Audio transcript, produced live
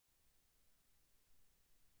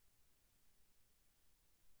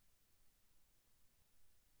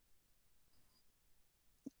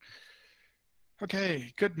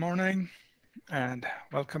Okay, good morning and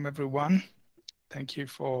welcome everyone. Thank you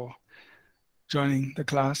for joining the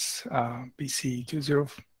class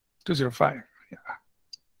BC205.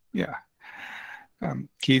 Yeah.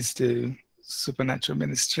 Keys to Supernatural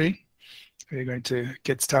Ministry. We're going to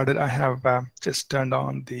get started. I have just turned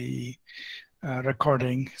on the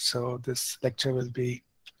recording, so this lecture will be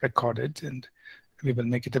recorded and we will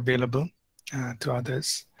make it available to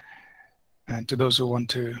others and to those who want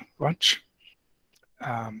to watch.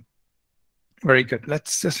 Very good.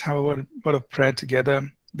 Let's just have a word of prayer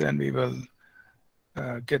together. Then we will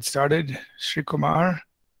get started. Shri Kumar,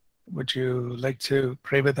 would you like to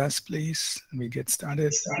pray with us, please? And we get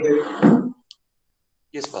started.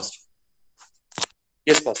 Yes, Pastor.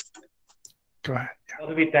 Yes, Pastor. Go ahead.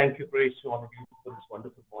 Father, we thank you, praise you, honor you for this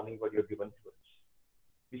wonderful morning what you have given to us.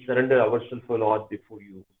 We surrender ourselves, O Lord, before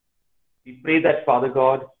you. We pray that, Father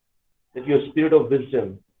God, that your spirit of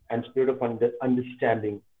wisdom and spirit of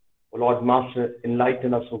understanding, O Lord Master,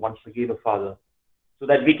 enlighten us once again, O Father, so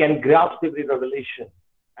that we can grasp every revelation,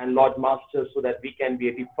 and Lord Master, so that we can be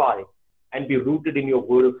edified and be rooted in your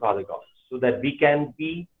word, O Father God, so that we can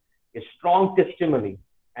be a strong testimony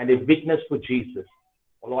and a witness for Jesus,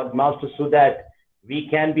 O Lord Master, so that we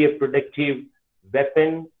can be a productive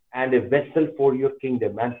weapon and a vessel for your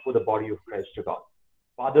kingdom and for the body of Christ, O God.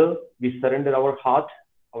 Father, we surrender our heart,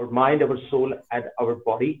 our mind, our soul, and our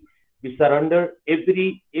body. We surrender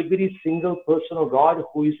every single person, of God,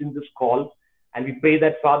 who is in this call. And we pray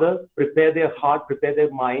that, Father, prepare their heart, prepare their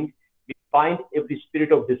mind. We bind every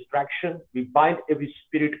spirit of distraction. We bind every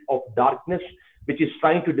spirit of darkness, which is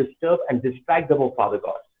trying to disturb and distract them, oh Father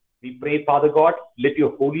God. We pray, Father God, let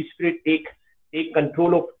your Holy Spirit take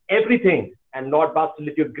control of everything. And Lord Master,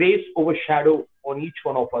 let your grace overshadow on each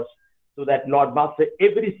one of us, so that, Lord Master,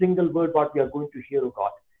 every single word what we are going to hear, oh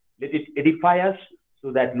God, let it edify us,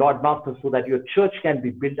 so that, Lord Master, so that your church can be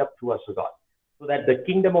built up through us, oh God, so that the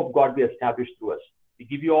kingdom of God be established through us. We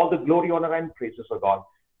give you all the glory, honor, and praises, oh God.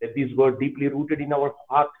 Let these words deeply rooted in our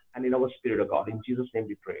heart and in our spirit, oh God. In Jesus' name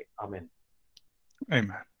we pray. Amen.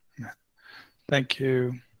 Amen. Amen. Thank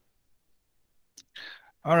you.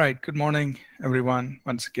 All right. Good morning, everyone,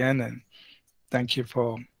 once again, and thank you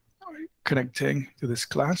for connecting to this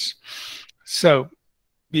class. So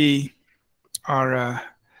we are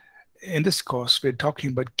in this course, we're talking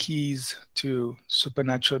about keys to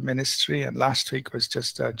supernatural ministry, and last week was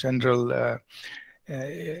just a general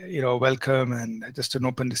welcome and just an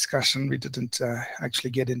open discussion. We didn't actually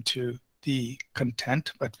get into the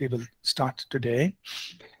content, but we will start today.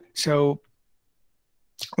 So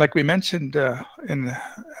like we mentioned in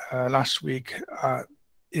last week,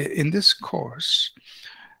 in this course,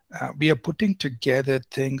 we are putting together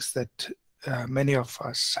things that many of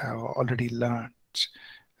us have already learned.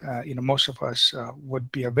 Most of us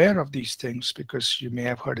would be aware of these things because you may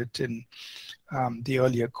have heard it in the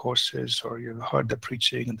earlier courses, or you've heard the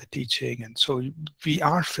preaching and the teaching. And so we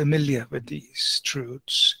are familiar with these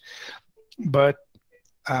truths. But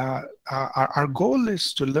our goal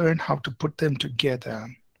is to learn how to put them together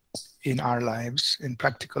in our lives in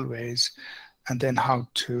practical ways, and then how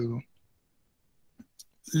to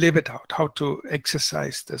live it out, how to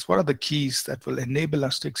exercise this. What are the keys that will enable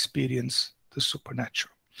us to experience the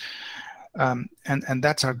supernatural? And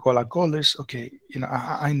that's our goal. Our goal is, okay,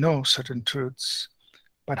 I know certain truths,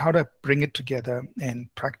 but how to bring it together in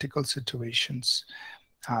practical situations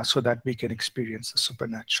so that we can experience the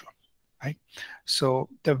supernatural, right? So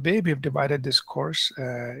the way we've divided this course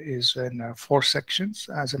is in 4 sections,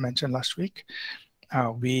 as I mentioned last week.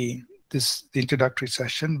 The introductory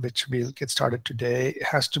session, which we'll get started today,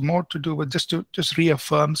 has more to do with just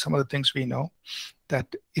reaffirm some of the things we know,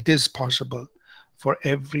 that it is possible for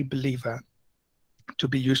every believer to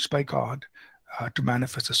be used by God to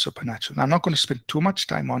manifest the supernatural. Now, I'm not going to spend too much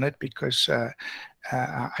time on it because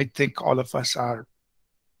I think all of us are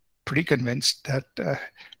pretty convinced that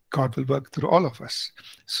God will work through all of us.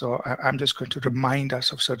 So I'm just going to remind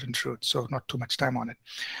us of certain truths, so not too much time on it.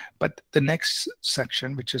 But the next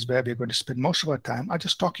section, which is where we're going to spend most of our time, are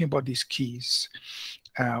just talking about these keys,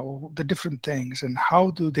 the different things, and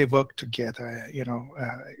how do they work together,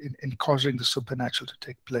 in causing the supernatural to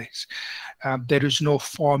take place. There is no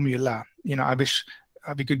formula. I wish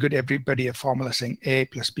we could give everybody a formula saying A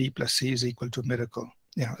plus B plus C is equal to miracle.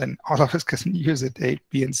 Then all of us can use it, A,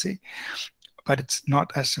 B, and C. But it's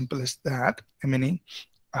not as simple as that. Meaning,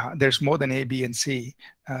 there's more than A, B, and C.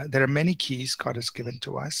 There are many keys God has given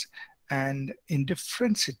to us. And in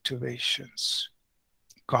different situations,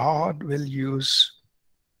 God will use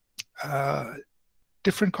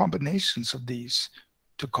different combinations of these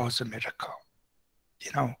to cause a miracle.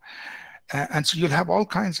 And so you'll have all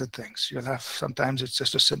kinds of things. You'll have, sometimes it's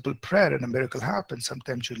just a simple prayer and a miracle happens.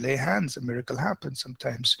 Sometimes you lay hands, a miracle happens.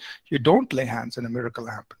 Sometimes you don't lay hands and a miracle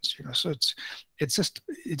happens. So it's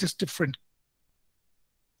just different.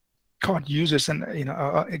 God uses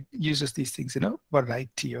it uses these things in a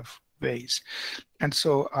variety of ways. And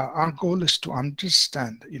so our goal is to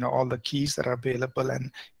understand all the keys that are available,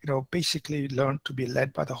 and basically learn to be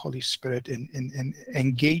led by the Holy Spirit in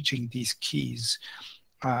engaging these keys,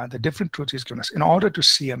 the different truths He's given us, in order to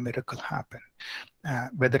see a miracle happen,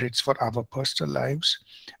 whether it's for our personal lives,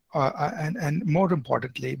 and more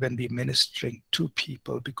importantly, when we're ministering to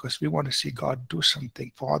people, because we want to see God do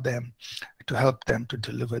something for them, to help them, to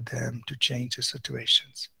deliver them, to change the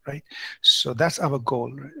situations, right? So that's our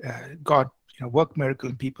goal. God, work miracle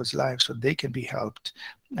in people's lives so they can be helped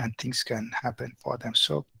and things can happen for them.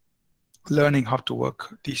 So learning how to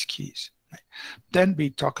work these keys. Then we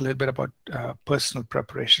talk a little bit about personal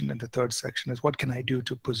preparation in the third section, is what can I do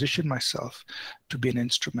to position myself to be an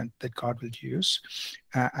instrument that God will use.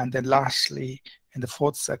 And then lastly, in the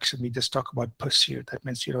fourth section, we just talk about pursuit. That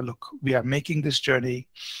means, look, we are making this journey.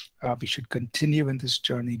 We should continue in this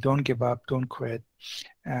journey. Don't give up, don't quit.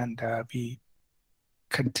 And we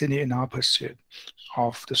continue in our pursuit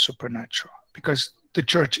of the supernatural, because the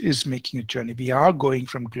church is making a journey. We are going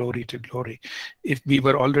from glory to glory. If we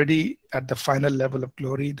were already at the final level of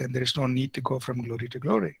glory, then there is no need to go from glory to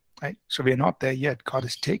glory, right? So we are not there yet. God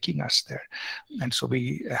is taking us there. And so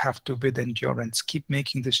we have to, with endurance, keep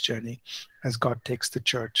making this journey as God takes the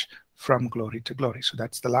church from glory to glory. So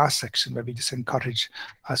that's the last section, where we just encourage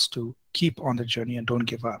us to keep on the journey and don't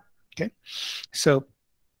give up, okay? So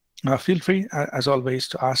feel free, as always,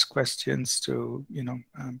 to ask questions, to,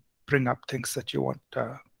 bring up things that you want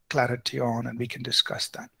clarity on, and we can discuss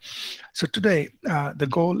that. So today, the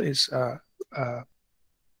goal is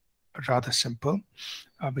rather simple,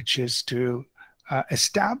 which is to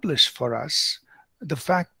establish for us the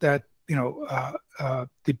fact that,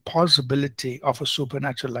 the possibility of a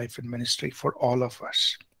supernatural life in ministry for all of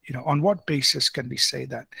us. On what basis can we say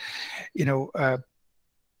that?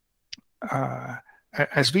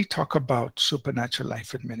 As we talk about supernatural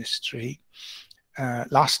life in ministry,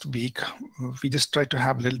 last week, we just tried to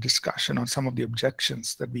have a little discussion on some of the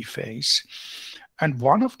objections that we face. And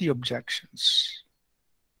one of the objections,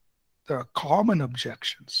 the common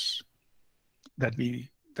objections that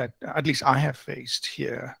at least I have faced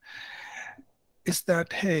here, is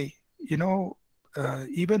that, hey,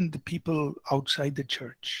 even the people outside the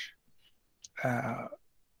church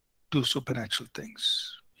do supernatural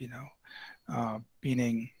things,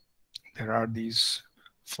 meaning there are these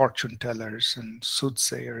fortune tellers and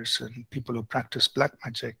soothsayers and people who practice black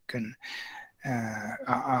magic and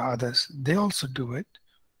others. They also do it.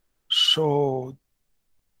 So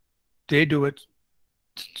they do it.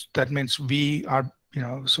 That means we are,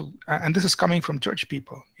 so, and this is coming from church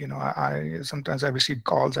people. I sometimes I receive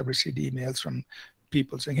calls, I receive emails from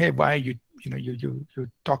people saying, hey, why are you're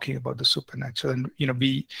talking about the supernatural? And,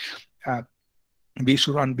 we used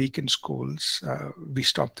to run weekend schools. We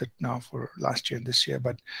stopped it now for last year and this year,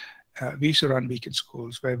 but we used to run weekend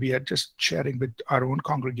schools where we are just sharing with our own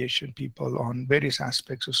congregation people on various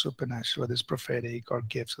aspects of supernatural, whether it's prophetic or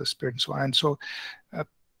gifts of the Spirit and so on. And so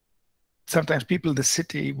sometimes people in the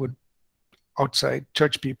city would, outside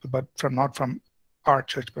church people, but not from our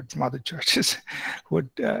church, but from other churches, would,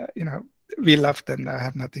 we love them. I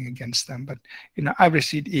have nothing against them, but I've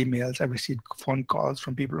received emails, I've received phone calls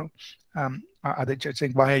from people, other churches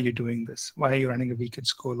saying, "Why are you doing this? Why are you running a weekend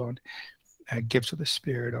school on gifts of the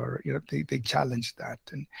Spirit?" Or they challenge that,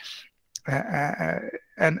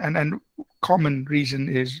 and common reason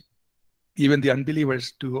is even the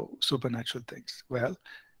unbelievers do supernatural things. Well,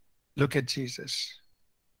 look at Jesus.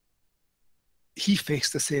 He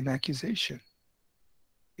faced the same accusation.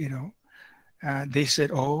 They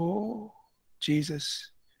said, "Oh,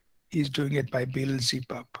 Jesus, he's doing it by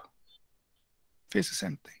Beelzebub." Face the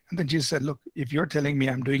same thing. And then Jesus said, look, if you're telling me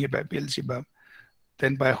I'm doing it by Beelzebub,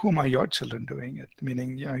 then by whom are your children doing it?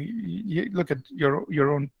 Meaning, you look at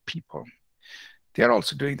your own people. They're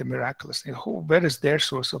also doing the miraculous thing. Where is their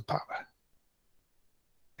source of power?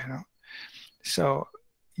 So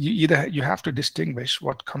you have to distinguish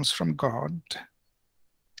what comes from God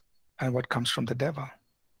and what comes from the devil.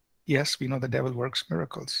 Yes, we know the devil works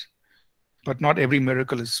miracles, but not every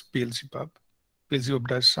miracle is Beelzebub. Beelzebub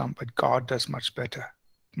does some, but God does much better,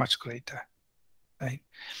 much greater, right?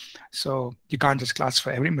 So you can't just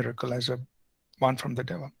classify every miracle as one from the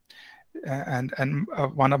devil. And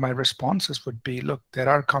one of my responses would be, look, there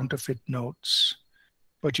are counterfeit notes,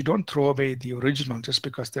 but you don't throw away the original just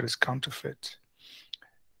because there is counterfeit.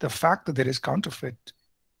 The fact that there is counterfeit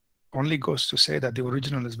only goes to say that the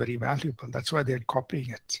original is very valuable. That's why they're copying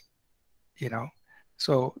it, you know.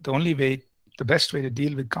 So the best way to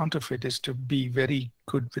deal with counterfeit is to be very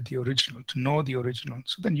good with the original, to know the original.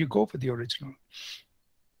 So then you go for the original.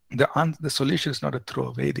 The solution is not to throw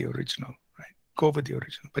away the original, right? Go with the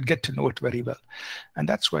original, but get to know it very well. And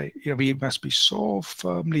that's why, you know, we must be so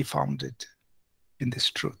firmly founded in this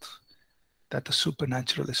truth that the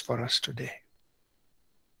supernatural is for us today.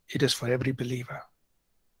 It is for every believer.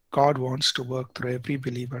 God wants to work through every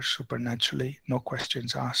believer supernaturally, no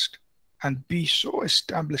questions asked, and be so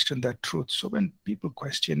established in that truth. So when people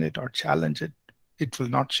question it or challenge it, it will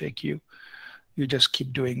not shake you. You just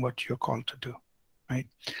keep doing what you're called to do, right?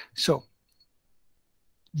 So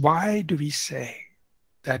why do we say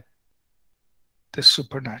that the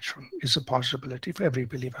supernatural is a possibility for every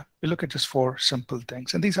believer? We look at just 4 simple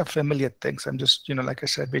things, and these are familiar things. I'm just, you know, like I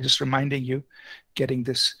said, we're just reminding you, getting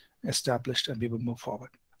this established, and we will move forward.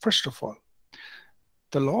 First of all,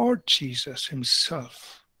 the Lord Jesus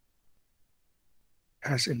himself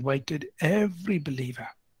has invited every believer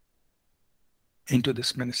into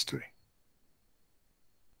this ministry.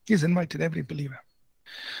 He's invited every believer.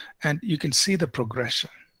 And you can see the progression,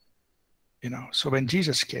 you know. So when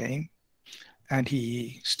Jesus came and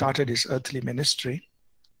he started his earthly ministry,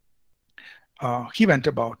 he went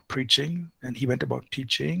about preaching, and he went about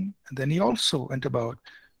teaching, and then he also went about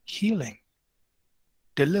healing,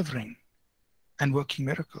 delivering, and working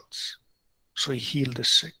miracles. So he healed the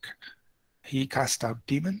sick, he cast out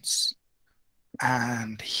demons,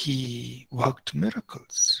 and he worked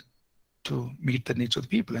miracles to meet the needs of the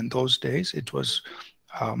people. In those days, it was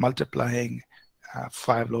multiplying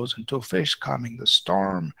 5 loaves and 2 fish, calming the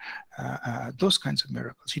storm, those kinds of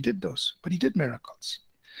miracles. He did those, but he did miracles.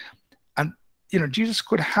 And, you know, Jesus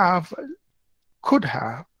could have,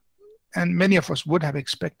 and many of us would have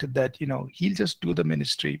expected that, you know, he'll just do the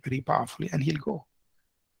ministry very powerfully and he'll go.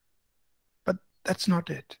 But that's not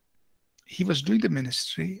it. He was doing the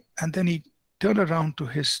ministry, and then he turned around to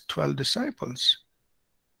his 12 disciples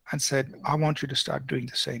and said, I want you to start doing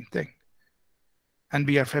the same thing. And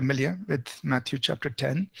we are familiar with Matthew chapter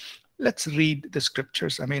 10. Let's read the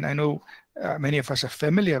scriptures. I mean, I know many of us are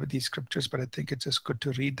familiar with these scriptures, but I think it's just good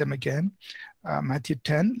to read them again. Matthew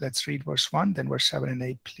 10, let's read verse 1, then verse 7 and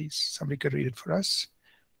 8, please. Somebody could read it for us.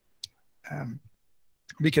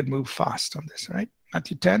 We can move fast on this, right?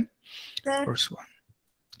 Matthew 10, verse 1.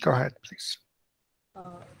 Go ahead, please.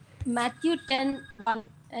 Matthew 10:1.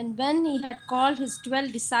 And when he had called his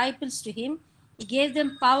 12 disciples to him, he gave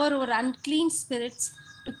them power over unclean spirits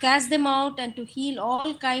to cast them out and to heal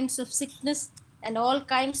all kinds of sickness and all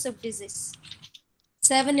kinds of disease.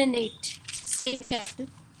 7 and 8. Same chapter.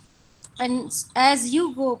 And as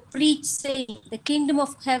you go, preach, saying, the kingdom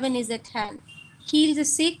of heaven is at hand. Heal the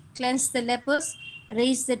sick, cleanse the lepers,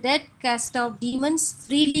 raise the dead, cast out demons.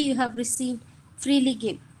 Freely you have received, freely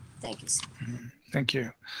give. Thank you, sir. Thank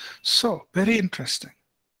you. So, very interesting.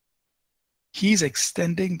 He's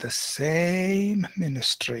extending the same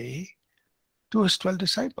ministry to his 12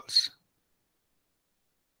 disciples.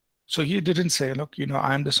 So he didn't say, look, you know,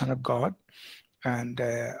 I am the Son of God, and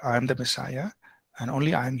I am the Messiah, and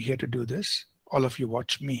only I am here to do this. All of you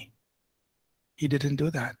watch me. He didn't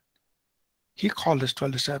do that. He called his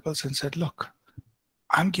 12 disciples and said, look,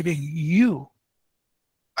 I'm giving you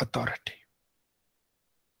authority.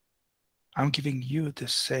 I'm giving you the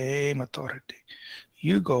same authority.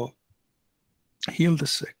 You go, heal the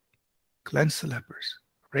sick, cleanse the lepers,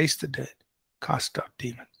 raise the dead, cast out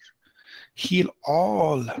demons, heal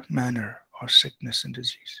all manner of sickness and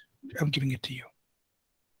disease. I'm giving it to you,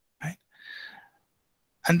 right?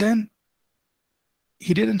 And then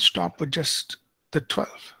he didn't stop with just the 12.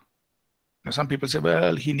 Now, some people say,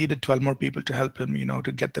 well, he needed 12 more people to help him, you know,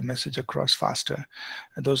 to get the message across faster.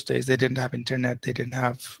 In those days, they didn't have internet. They didn't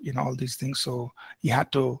have, you know, all these things. So he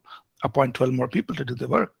had to appoint 12 more people to do the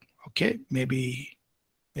work. Okay, maybe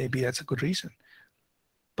that's a good reason.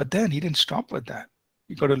 But then he didn't stop with that.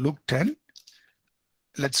 You go to Luke 10.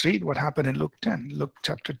 Let's read what happened in Luke 10. Luke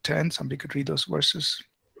chapter 10. Somebody could read those verses,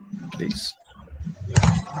 please.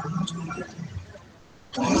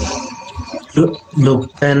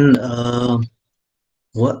 Luke 10,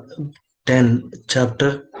 10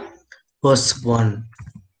 chapter verse 1.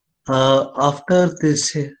 After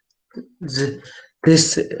this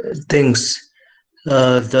things,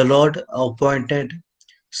 the Lord appointed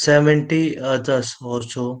 70 others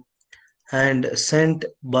also, and sent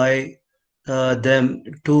by them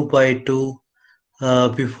 2 by 2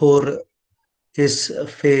 before his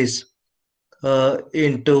face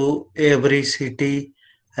into every city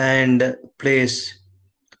and place.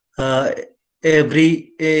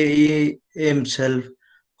 Every himself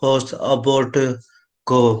was about to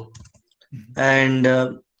go.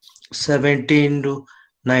 And 17 to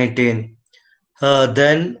 19.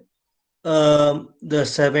 Then the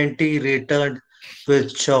 70 returned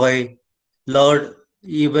with joy. Lord,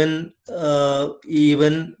 even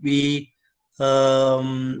we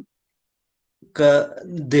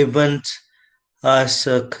deliverance as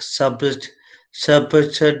subject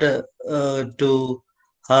to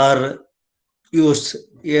our use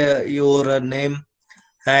your name,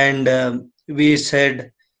 and we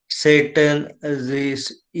said, Satan and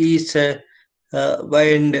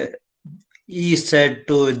he said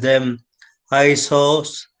to them, I saw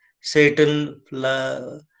Satan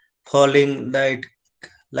falling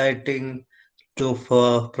lighting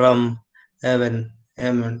from heaven.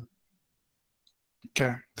 Amen.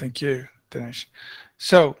 Okay, thank you, Dinesh.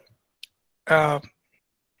 So,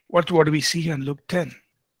 what do we see here in Luke 10?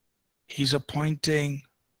 He's appointing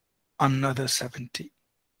another 70.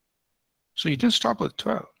 So he didn't stop with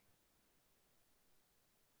 12.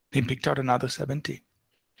 He picked out another 70.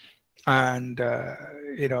 And,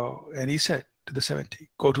 and he said to the 70,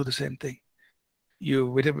 go do the same thing.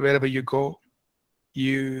 Wherever you go,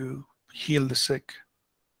 you heal the sick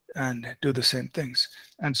and do the same things.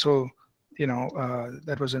 And so,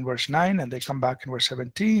 that was in verse 9, and they come back in verse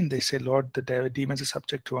 17. They say, Lord, the demons are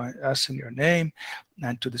subject to us in your name.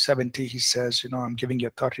 And to the 70, he says, I'm giving you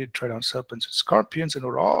authority to tread on serpents and scorpions and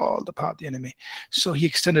over all the power of the enemy. So he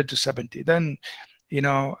extended to 70. Then,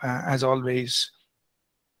 as always,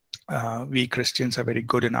 we Christians are very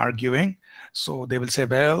good in arguing. So they will say,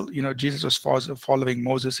 well, Jesus was following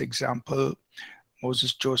Moses' example.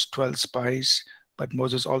 Moses chose 12 spies, but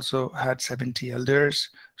Moses also had 70 elders.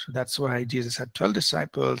 So that's why Jesus had 12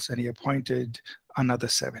 disciples and he appointed another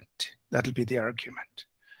 70. That'll be the argument.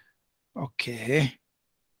 Okay,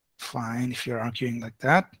 fine, if you're arguing like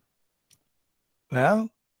that. Well,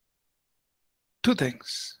 two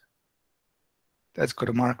things. Let's go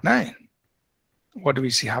to Mark 9. What do we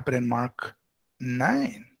see happen in Mark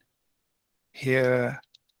 9? Here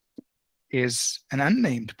is an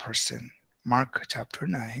unnamed person. Mark chapter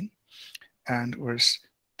 9 and verse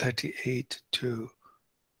 38 to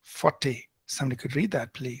 40. Somebody could read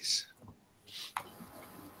that, please.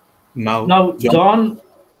 Now John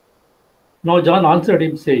answered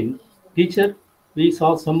him, saying, Teacher, we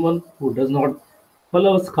saw someone who does not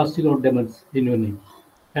follow us casting out demons in your name,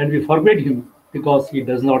 and we forbade him because he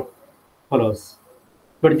does not follow us.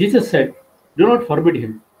 But Jesus said, Do not forbid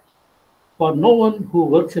him, for no one who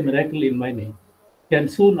works a miracle in my name can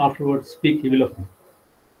soon afterwards speak evil of me.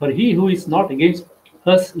 For he who is not against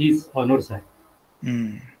us is on our side.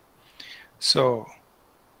 So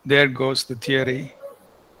there goes the theory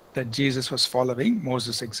that Jesus was following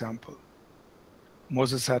Moses' example.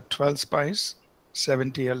 Moses had 12 spies,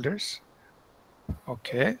 70 elders.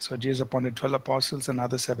 Okay, so Jesus appointed 12 apostles,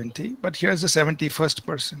 another 70. But here's the 71st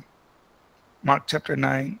person. Mark chapter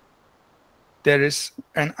 9. There is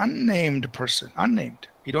an unnamed person, unnamed.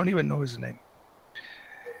 We don't even know his name.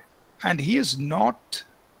 And he is not,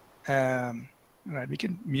 right, we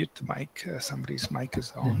can mute the mic. Somebody's mic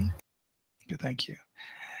is on. Okay, thank you.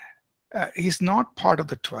 He's not part of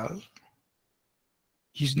the 12.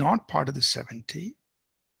 He's not part of the 70.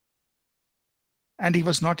 And he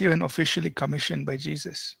was not even officially commissioned by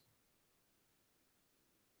Jesus.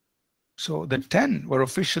 So the 10 were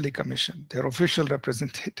officially commissioned. They're official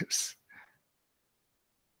representatives.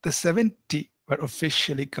 The 70 were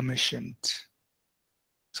officially commissioned.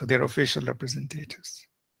 So they're official representatives.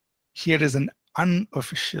 Here is an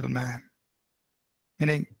unofficial man,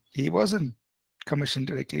 meaning he wasn't commissioned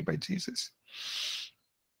directly by Jesus.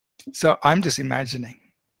 So I'm just imagining,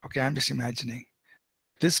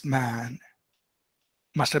 this man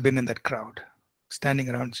must have been in that crowd, standing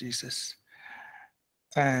around Jesus.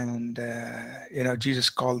 And, Jesus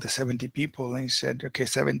called the 70 people and he said, okay,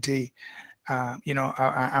 70,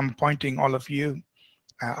 I'm appointing all of you.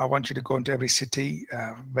 I want you to go into every city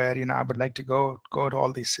where, I would like to go to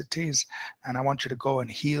all these cities, and I want you to go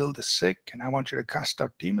and heal the sick, and I want you to cast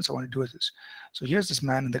out demons. I want to do this. So here's this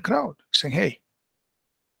man in the crowd saying, hey,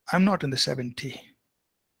 I'm not in the 70,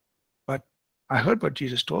 but I heard what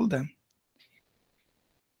Jesus told them.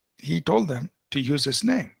 He told them to use his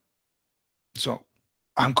name. So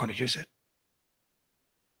I'm going to use it.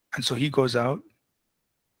 And so he goes out.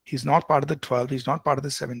 He's not part of the 12. He's not part of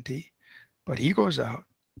the 70, but he goes out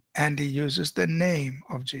and he uses the name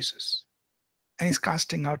of Jesus. And he's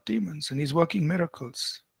casting out demons and he's working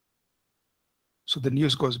miracles. So the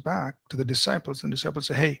news goes back to the disciples, and the disciples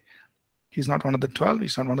say, hey, he's not one of the 12.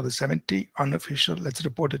 He's not one of the 70, unofficial. Let's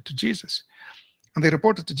report it to Jesus. And they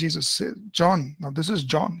reported to Jesus, John. Now this is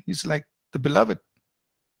John. He's like the beloved.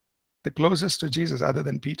 the closest to Jesus other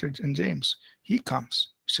than Peter and James. He comes.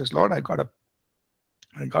 He says, Lord, I got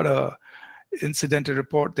a incidental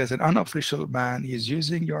report. There's an unofficial man. He's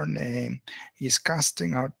using your name. He's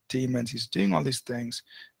casting out demons. He's doing all these things.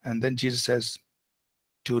 And then Jesus says,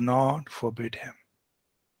 do not forbid him.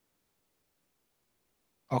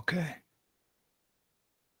 Okay.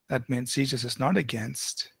 That means Jesus is not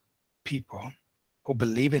against people who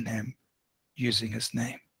believe in him using his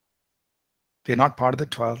name. They're not part of the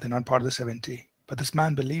 12. They're not part of the 70. But this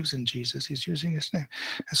man believes in Jesus. He's using his name.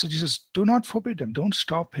 And so Jesus, do not forbid him. Don't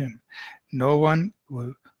stop him. No one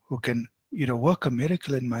who can, work a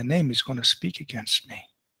miracle in my name is going to speak against me.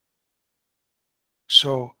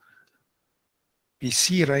 So we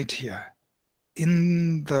see right here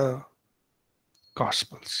in the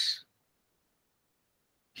Gospels,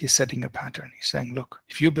 he's setting a pattern. He's saying, look,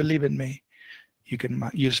 if you believe in me, you can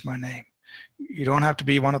use my name. You don't have to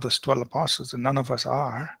be one of those 12 apostles, and none of us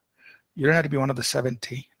are. You don't have to be one of the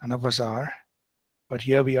 70. None of us are. But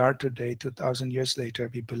here we are today, 2,000 years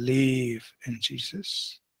later. We believe in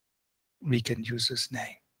Jesus. We can use his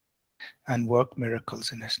name and work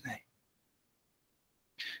miracles in his name.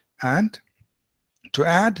 And to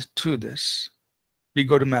add to this, we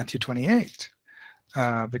go to Matthew 28,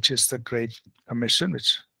 which is the Great Commission,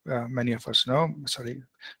 which many of us know.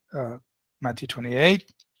 Matthew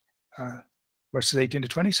 28, verses 18 to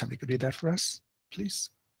 20. Somebody could read that for us, please.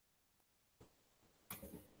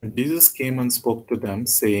 Jesus came and spoke to them,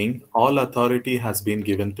 saying, all authority has been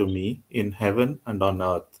given to me in heaven and on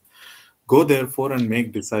earth. Go therefore and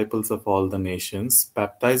make disciples of all the nations,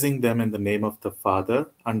 baptizing them in the name of the Father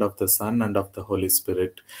and of the Son and of the Holy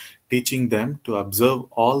Spirit, teaching them to observe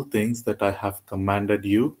all things that I have commanded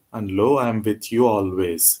you. And lo, I am with you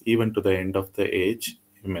always, even to the end of the age.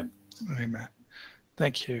 Amen. Amen.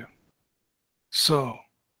 Thank you. So,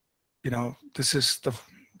 this is the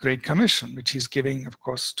Great Commission, which he's giving, of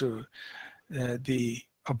course, to the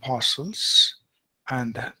apostles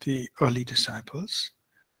and the early disciples.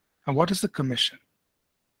 And what is the commission?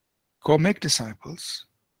 Go make disciples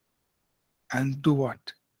and do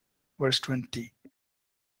what? Verse 20.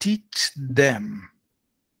 Teach them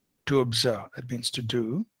to observe. That means to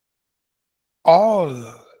do all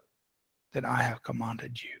that I have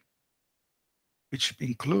commanded you, which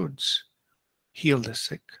includes heal the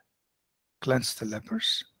sick, cleanse the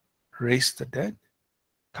lepers, raise the dead,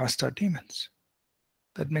 cast out demons.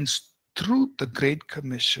 That means through the Great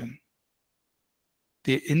Commission,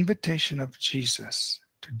 the invitation of Jesus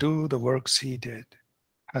to do the works he did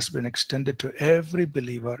has been extended to every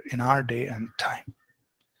believer in our day and time.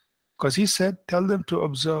 Because he said, tell them to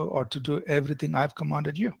observe or to do everything I've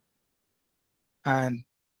commanded you. And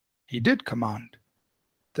he did command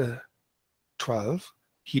the 12.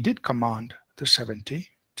 He did command the 70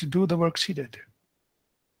 to do the works he did.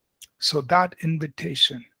 So that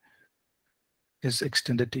invitation is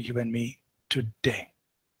extended to you and me today.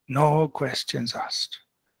 No questions asked.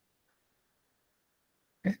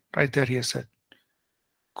 Okay? Right there he said,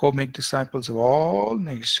 go make disciples of all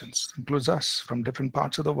nations, includes us from different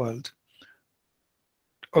parts of the world.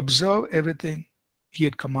 Observe everything he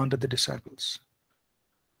had commanded the disciples.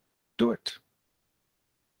 Do it.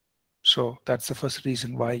 So that's the first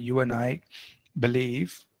reason why you and I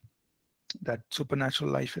believe that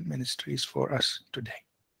supernatural life and ministry is for us today.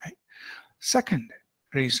 Right? Second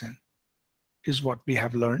reason is what we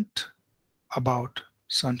have learned about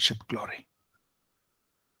sonship glory.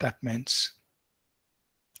 That means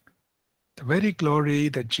the very glory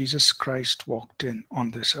that Jesus Christ walked in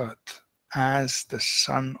on this earth as the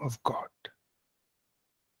Son of God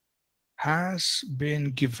has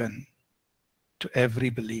been given to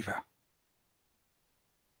every believer.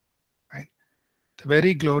 Right? The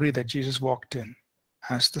very glory that Jesus walked in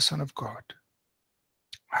as the Son of God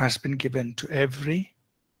has been given to every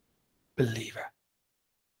believer.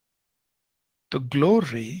 The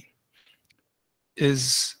glory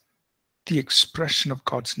is the expression of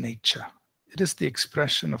God's nature. It is the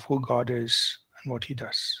expression of who God is and what he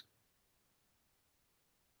does.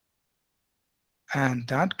 And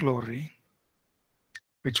that glory,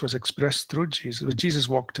 which was expressed through Jesus, which Jesus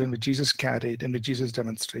walked in, which Jesus carried, and which Jesus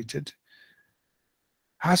demonstrated,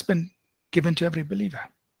 has been given to every believer.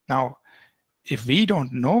 Now, if we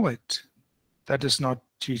don't know it, that is not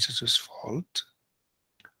Jesus' fault.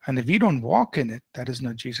 And if we don't walk in it, that is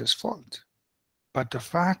not Jesus' fault. But the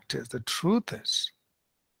fact is, the truth is,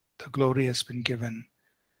 the glory has been given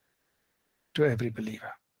to every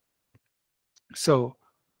believer. So,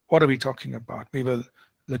 what are we talking about? We will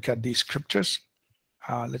look at these scriptures.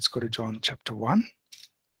 Let's go to John chapter 1,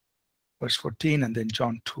 verse 14, and then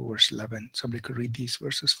John 2, verse 11. Somebody could read these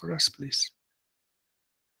verses for us, please.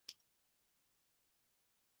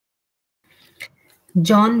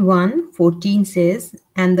 John 1:14 says,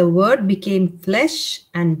 "And the Word became flesh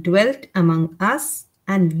and dwelt among us,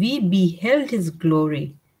 and we beheld his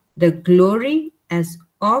glory, the glory as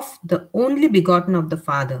of the only begotten of the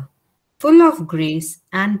Father, full of grace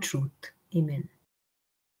and truth." Amen.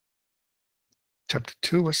 Chapter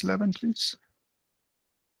 2, verse 11, please.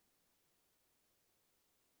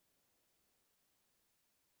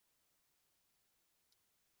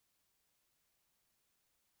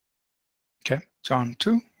 Okay, John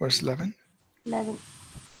 2, verse 11. 11.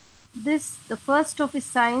 This, the first of his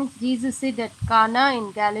signs, Jesus did at Cana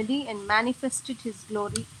in Galilee and manifested his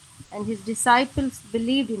glory, and his disciples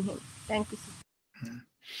believed in him. Thank you, sir.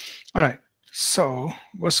 All right, so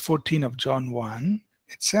verse 14 of John 1,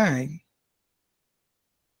 it's saying,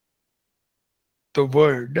 the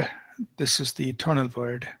Word, this is the eternal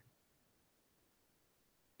Word,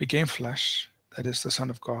 became flesh, that is the Son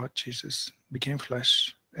of God, Jesus, became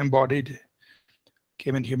flesh, embodied,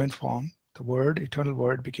 came in human form. The Word, eternal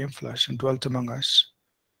Word, became flesh and dwelt among us.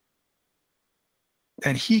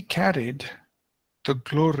 And he carried the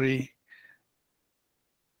glory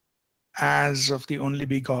as of the only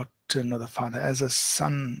begotten of the Father, as a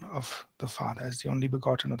son of the Father, as the only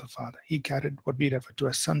begotten of the Father. He carried what we refer to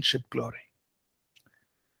as sonship glory.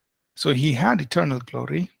 So he had eternal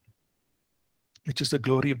glory, which is the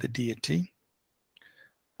glory of the deity.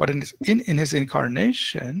 But in his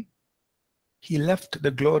incarnation, he left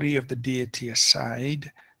the glory of the deity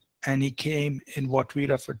aside, and he came in what we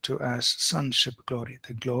refer to as sonship glory,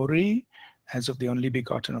 the glory as of the only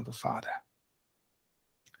begotten of the Father.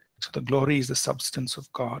 So the glory is the substance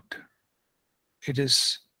of God. It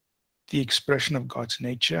is the expression of God's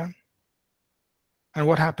nature. And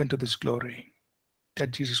what happened to this glory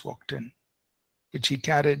that Jesus walked in, which he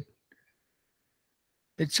carried?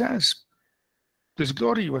 It says this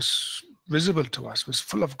glory was visible to us, was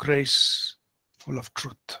full of grace, full of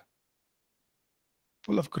truth,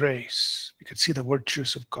 full of grace. We could see the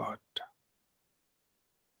virtues of God.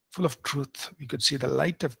 Full of truth, we could see the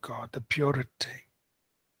light of God, the purity.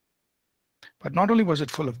 But not only was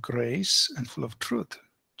it full of grace and full of truth,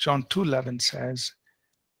 John 2:11 says,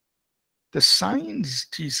 the signs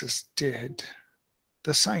Jesus did,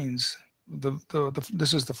 the signs,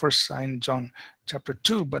 this is the first sign, John chapter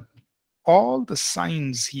 2, but all the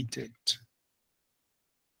signs he did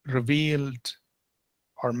revealed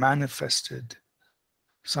or manifested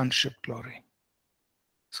sonship glory.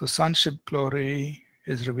 So sonship glory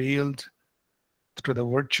is revealed through the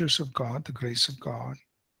virtues of God, the grace of God.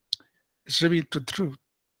 It's revealed through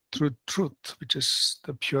truth, which is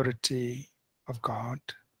the purity of God.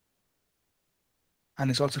 And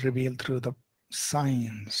it's also revealed through the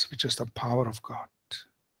signs, which is the power of God.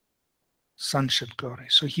 Sonship glory.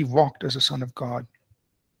 So he walked as a son of God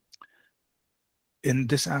in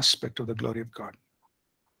this aspect of the glory of God.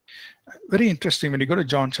 Very interesting. When you go to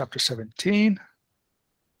John chapter 17,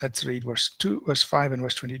 let's read verse 5 and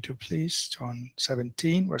verse 22, please. John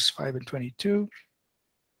 17, verse 5 and 22.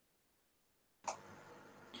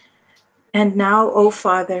 And now, O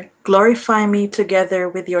Father, glorify me together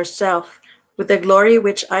with yourself, with the glory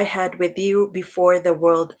which I had with you before the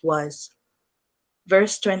world was.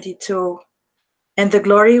 Verse 22, and the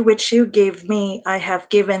glory which you gave me, I have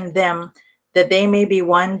given them, that they may be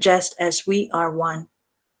one just as we are one.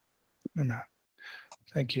 Amen.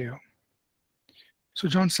 Thank you. So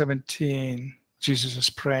John 17, Jesus is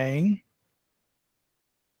praying.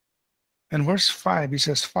 In verse 5, he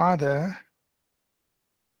says, Father,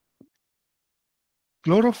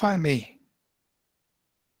 glorify me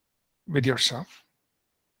with yourself,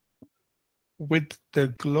 with the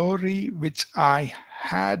glory which I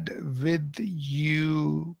had with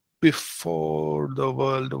you before the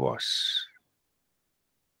world was.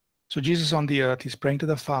 So Jesus on the earth, he's praying to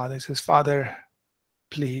the Father. He says, Father,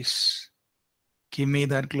 please give me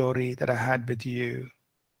that glory that I had with you.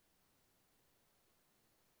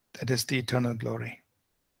 That is the eternal glory,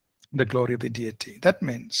 the glory of the deity. That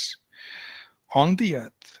means on the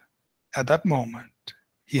earth, at that moment,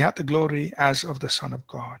 he had the glory as of the Son of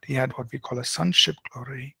God. He had what we call a sonship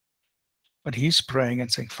glory. But he's praying and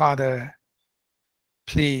saying, Father,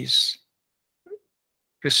 please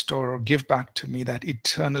restore or give back to me that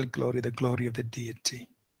eternal glory, the glory of the deity.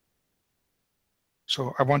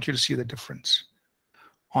 So I want you to see the difference.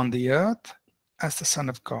 On the earth, as the Son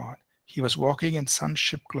of God, he was walking in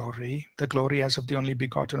sonship glory, the glory as of the only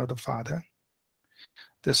begotten of the Father.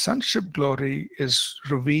 The sonship glory is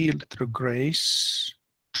revealed through grace,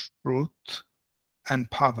 truth, and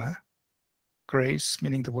power. Grace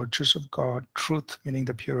meaning the virtues of God, truth meaning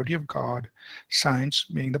the purity of God, science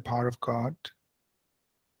meaning the power of God.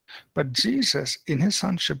 But Jesus, in his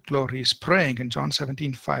sonship glory, is praying in John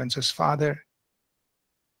 17:5 and says, Father,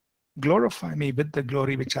 glorify me with the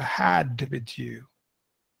glory which I had with you,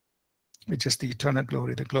 which is the eternal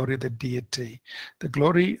glory, the glory of the deity. The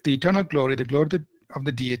glory, the eternal glory, the glory of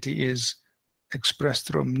the deity is expressed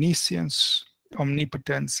through omniscience,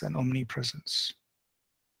 omnipotence, and omnipresence.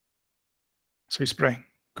 So he's praying,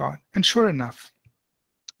 God. And sure enough,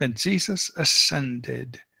 when Jesus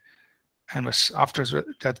ascended and was after his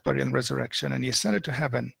death, burial, and resurrection, and he ascended to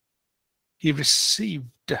heaven, he received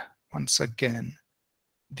once again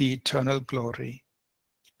the eternal glory,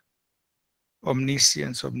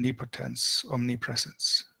 omniscience, omnipotence,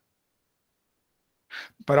 omnipresence.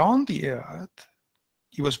 But on the earth,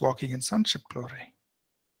 he was walking in sonship glory,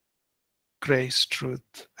 grace,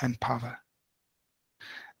 truth, and power.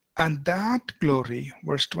 And that glory,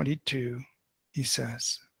 verse 22, he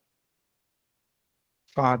says,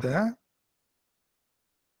 Father,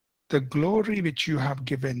 the glory which you have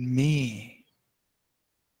given me,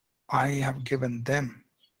 I have given them.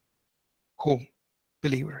 Who?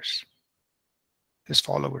 Believers, his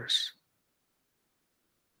followers.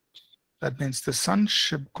 That means the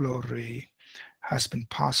sonship glory has been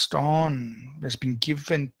passed on, has been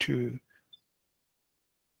given to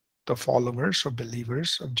the followers or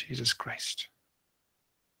believers of Jesus Christ.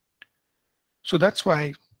 So that's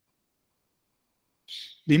why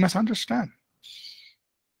we must understand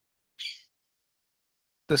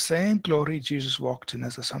the same glory Jesus walked in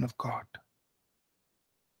as the Son of God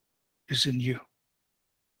is in you.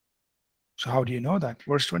 So how do you know that?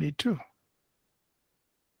 Verse 22.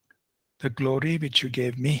 The glory which you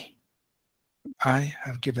gave me, I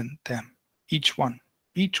have given them, each one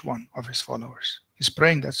of his followers. He's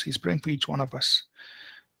praying for each one of us.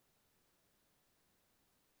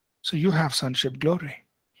 So you have sonship glory.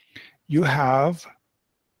 You have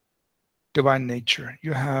divine nature.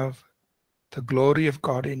 You have the glory of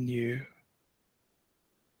God in you,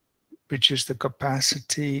 which is the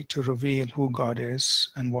capacity to reveal who God is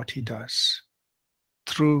and what he does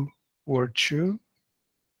through virtue,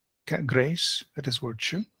 grace, that is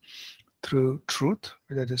virtue, through truth,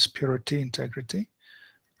 that is purity, integrity,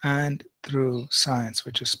 and through science,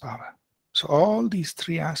 which is power. So all these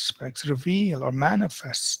three aspects reveal or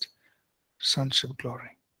manifest sonship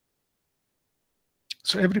glory.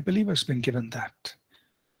 So every believer has been given that.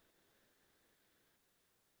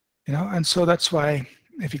 And so that's why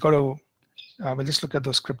if you go to, we'll just look at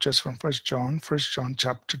those scriptures from 1 John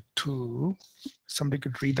chapter 2. Somebody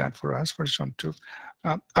could read that for us, 1 John 2.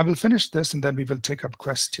 I will finish this and then we will take up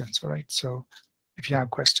questions, all right? So if you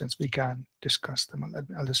have questions, we can discuss them.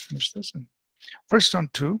 I'll just finish this. And 1 John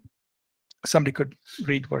 2, somebody could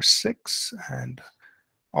read verse 6 and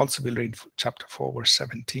also we'll read chapter 4, verse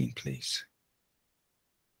 17, please.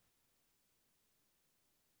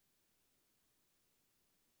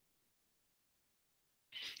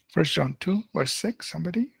 First John 2, verse 6,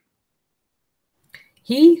 somebody?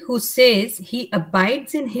 He who says he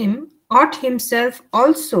abides in him ought himself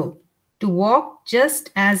also to walk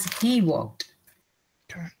just as he walked.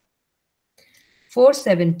 Okay.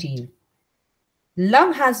 4:17.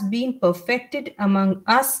 Love has been perfected among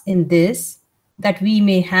us in this, that we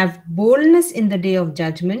may have boldness in the day of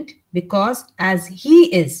judgment, because as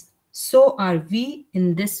he is, so are we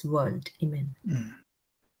in this world. Amen.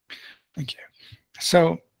 Thank you.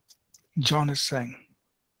 So John is saying,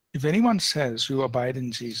 if anyone says you abide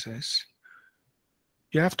in Jesus,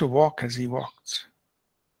 you have to walk as he walked.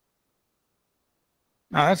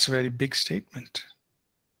 Now that's a very big statement.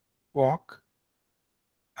 Walk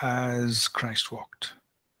as Christ walked.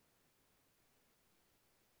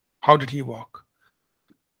 How did he walk?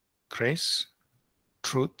 Grace,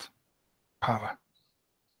 truth, power.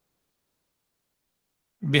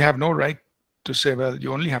 We have no right to say, well,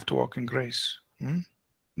 you only have to walk in grace.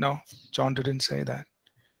 No, John didn't say that.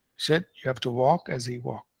 He said you have to walk as he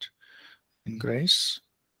walked, in grace,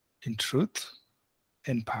 in truth,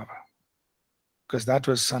 in power. Because that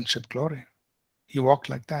was sonship glory. He walked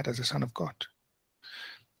like that as a son of God.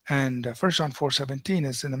 And 1 John 4:17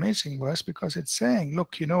 is an amazing verse because it's saying,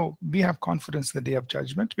 look, we have confidence in the day of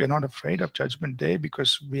judgment. We are not afraid of judgment day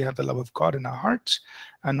because we have the love of God in our hearts.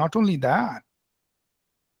 And not only that,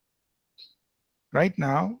 right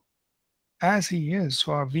now, as he is,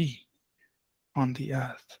 so are we on the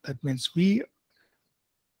earth. That means we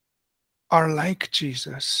are like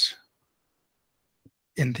Jesus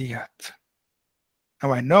in the earth.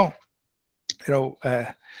 Now I know,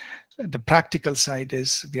 the practical side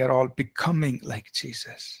is we are all becoming like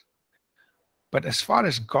Jesus. But as far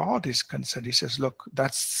as God is concerned, he says, look,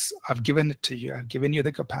 I've given it to you. I've given you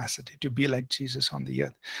the capacity to be like Jesus on the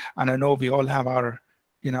earth. And I know we all have our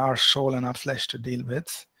our soul and our flesh to deal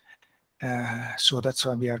with. So that's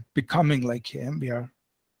why we are becoming like him. We are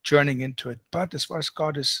journeying into it. But as far as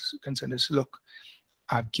God is concerned, is look,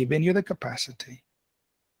 I've given you the capacity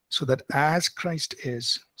so that as Christ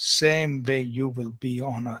is, same way you will be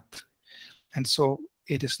on earth. And so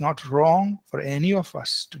it is not wrong for any of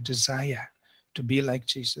us to desire to be like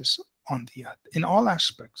Jesus on the earth in all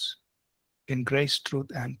aspects, in grace, truth,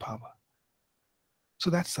 and power. So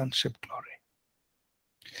that's sonship glory.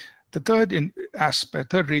 The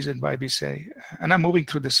third reason why we say, and I'm moving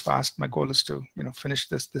through this fast. My goal is to finish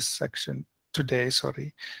this section today,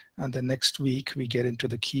 and then next week we get into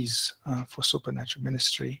the keys for supernatural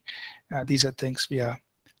ministry. These are things we are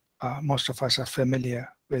most of us are familiar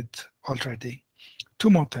with already. Two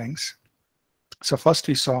more things. So first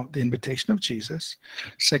we saw the invitation of Jesus.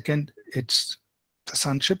 Second, it's the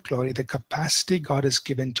sonship glory, the capacity God has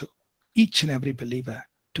given to each and every believer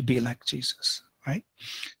to be like Jesus, right?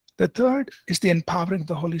 The third is the empowering of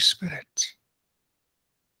the Holy Spirit.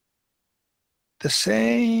 The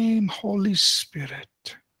same Holy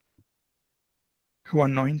Spirit who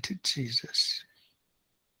anointed Jesus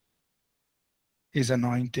is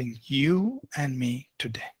anointing you and me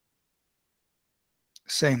today.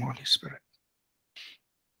 Same Holy Spirit.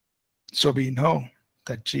 So we know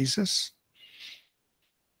that Jesus,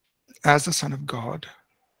 as the Son of God,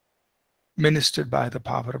 ministered by the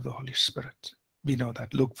power of the Holy Spirit. We know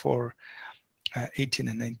that. Luke 4, 18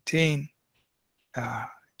 and 19,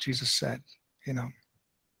 Jesus said, the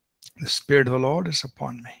Spirit of the Lord is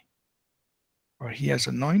upon me, for he has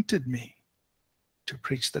anointed me to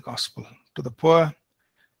preach the gospel to the poor,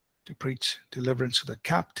 to preach deliverance to the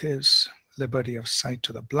captives, liberty of sight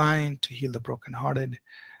to the blind, to heal the brokenhearted,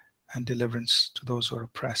 and deliverance to those who are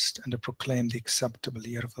oppressed, and to proclaim the acceptable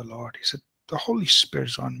year of the Lord. He said, the Holy Spirit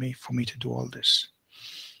is on me for me to do all this.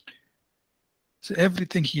 So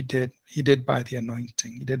everything he did by the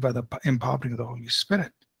anointing. He did by the empowering of the Holy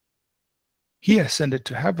Spirit. He ascended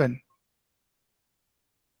to heaven.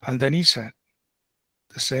 And then he said,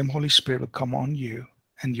 the same Holy Spirit will come on you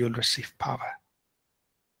and you'll receive power.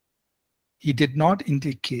 He did not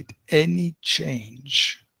indicate any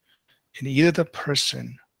change in either the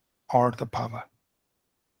person or the power.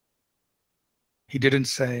 He didn't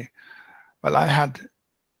say, well, I had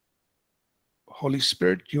Holy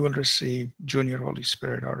Spirit, you will receive Junior Holy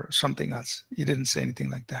Spirit or something else. He didn't say anything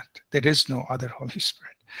like that. There is no other Holy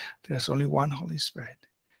Spirit. There's only one Holy Spirit.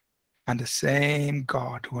 And the same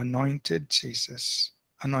God who anointed Jesus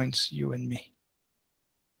anoints you and me.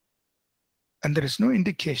 And there is no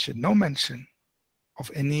indication, no mention of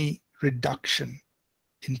any reduction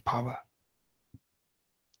in power.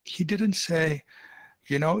 He didn't say,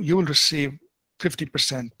 you will receive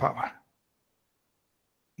 50% power.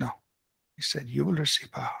 No, he said, you will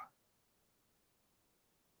receive power.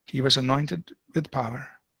 He was anointed with power.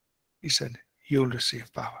 He said, you will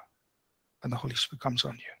receive power. And the Holy Spirit comes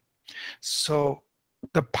on you. So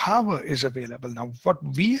the power is available. Now, what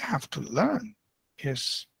we have to learn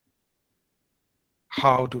is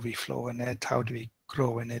how do we flow in it? How do we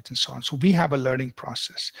grow in it and so on? So we have a learning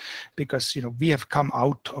process because, we have come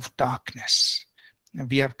out of darkness. And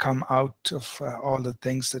we have come out of all the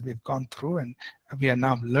things that we've gone through, and we are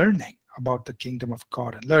now learning about the kingdom of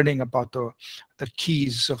God and learning about the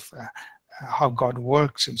keys of how God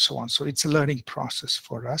works and so on. So it's a learning process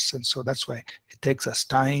for us. And so that's why it takes us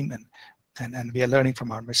time, and we are learning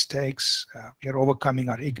from our mistakes. We are overcoming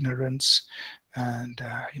our ignorance, and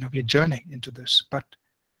we are journeying into this. But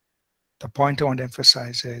the point I want to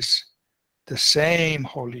emphasize is the same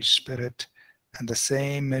Holy Spirit and the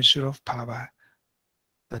same measure of power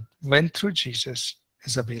that went through Jesus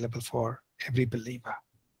is available for every believer.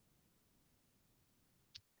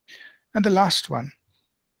 And the last one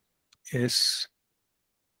is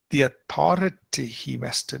the authority he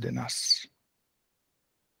vested in us,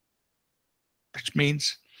 which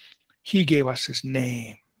means he gave us his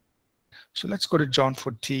name. So let's go to John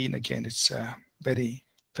 14 again. It's a very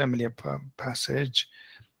familiar passage.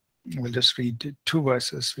 We'll just read two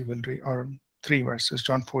verses. We will read, or three verses.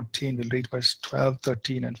 John 14, we'll read verse 12,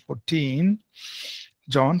 13, and 14.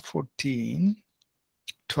 John 14,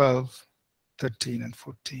 12, 13, and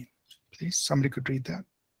 14. Please, somebody could read that.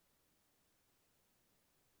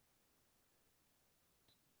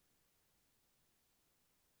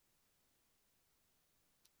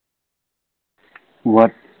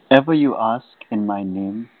 Whatever you ask in my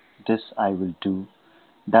name, this I will do,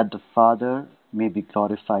 that the Father may be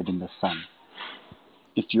glorified in the Son.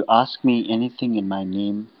 If you ask me anything in my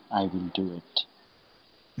name, I will do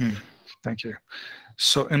it. Thank you.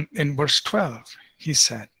 So in verse 12, he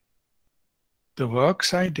said, the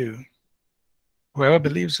works I do, Whoever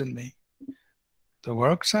believes in me, the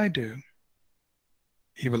works I do,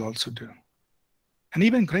 he will also do. And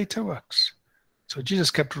even greater works. So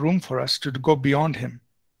Jesus kept room for us to go beyond him.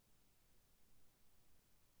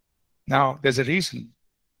 Now, there's a reason.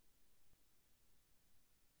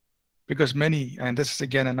 Because many, and this is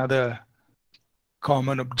again another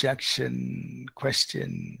common objection,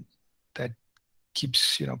 question that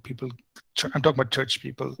keeps, people, I'm talking about church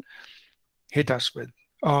people, hit us with,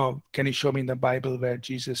 oh, can you show me in the Bible where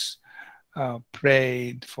Jesus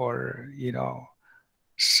prayed for,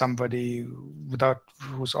 somebody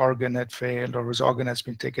whose organ had failed or whose organ has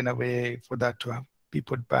been taken away, for that to be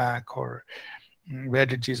put back? Or where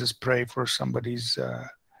did Jesus pray for somebody's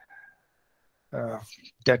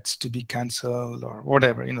debts to be canceled, or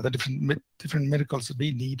whatever, the different miracles that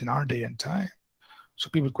we need in our day and time? So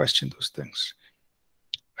people question those things.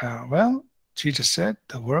 Well, Jesus said,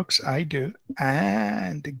 the works I do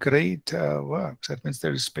and the greater works. That means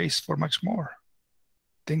there is space for much more.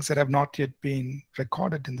 Things that have not yet been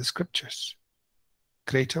recorded in the scriptures.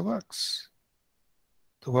 Greater works.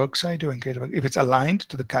 The works I do and greater works. If it's aligned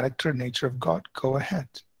to the character and nature of God, go ahead.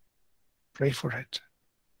 Pray for it.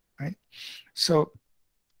 Right? So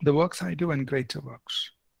the works I do and greater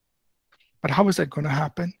works. But how is that going to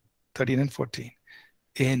happen? 13 and 14.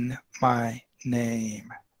 In my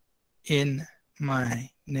name. In my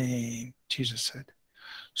name, Jesus said.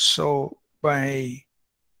 So by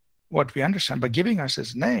what we understand, by giving us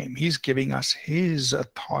his name, he's giving us his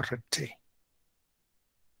authority.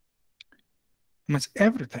 It means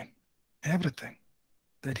everything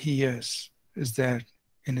that he is there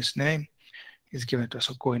in his name. He's given to us.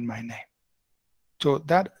 So go in my name. So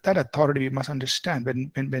that authority we must understand.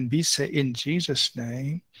 When we say in Jesus'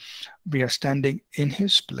 name, we are standing in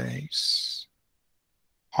his place,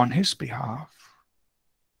 on his behalf,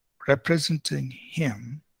 representing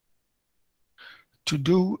him to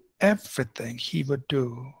do everything he would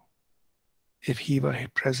do if he were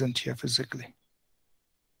present here physically.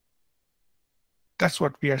 That's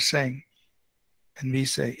what we are saying when we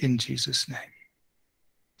say in Jesus' name.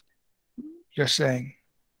 You're saying,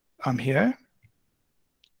 I'm here,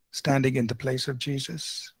 standing in the place of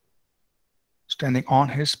Jesus, standing on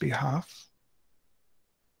his behalf,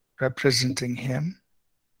 representing him,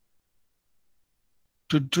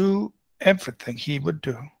 to do everything he would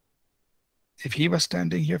do if he was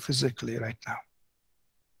standing here physically right now.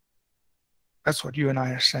 That's what you and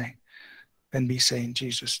I are saying when we say in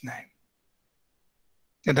Jesus' name.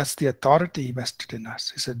 And that's the authority he vested in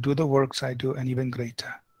us. He said, do the works I do and even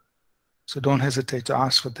greater. So don't hesitate to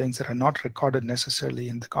ask for things that are not recorded necessarily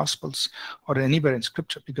in the Gospels or anywhere in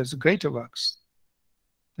Scripture, because the greater works,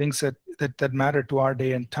 things that matter to our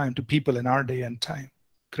day and time, to people in our day and time,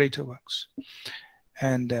 greater works.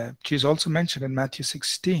 And Jesus also mentioned in Matthew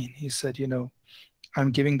 16, he said,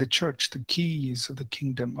 I'm giving the church the keys of the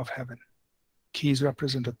kingdom of heaven. Keys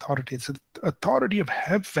represent authority. It's the authority of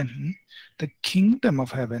heaven. The kingdom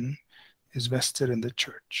of heaven is vested in the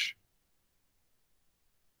church.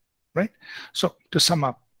 Right? So to sum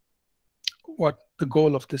up, what the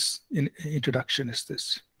goal of this introduction is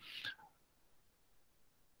this.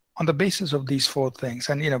 On the basis of these four things,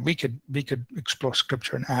 and we could explore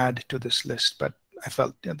scripture and add to this list, but I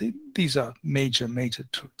felt these are major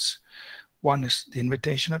truths. One is the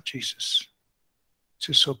invitation of Jesus, which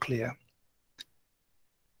is so clear.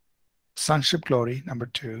 Sonship glory, number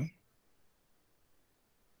 2.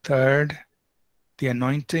 Third, the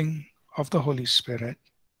anointing of the Holy Spirit.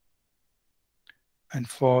 And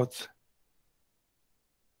fourth,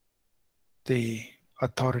 the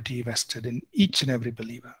authority vested in each and every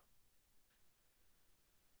believer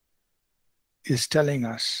is telling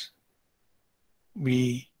us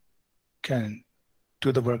we can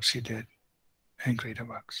do the works he did and greater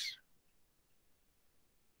works.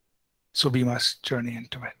 So we must journey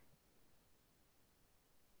into it.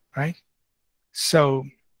 Right? So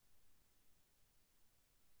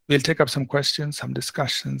we'll take up some questions, some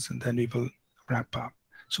discussions, and then we will wrap up.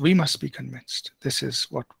 So we must be convinced. This is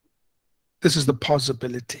the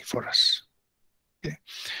possibility for us. Okay.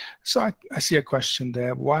 So I see a question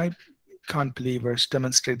there. Why can't believers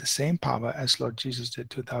demonstrate the same power as Lord Jesus did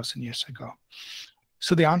 2,000 years ago?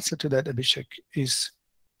 So the answer to that, Abhishek, is,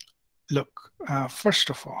 look, first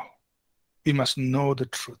of all, we must know the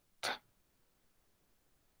truth.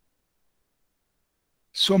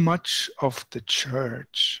 So much of the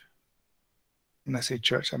church, when I say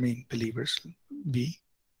church, I mean believers,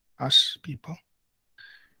 us people,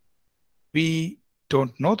 we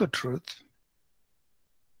don't know the truth.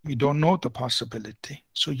 We don't know the possibility.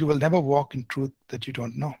 So you will never walk in truth that you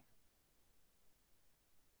don't know.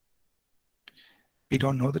 We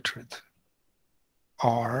don't know the truth.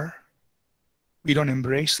 or we don't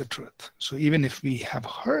embrace the truth. So even if we have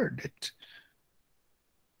heard it,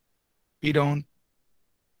 we don't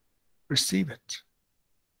receive it.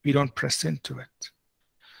 We don't press into it.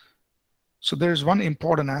 So there's one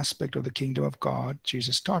important aspect of the kingdom of God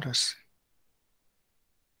Jesus taught us.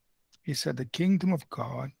 He said the kingdom of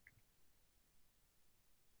God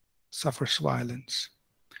suffers violence,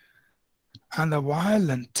 and the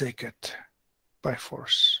violent take it by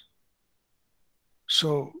force.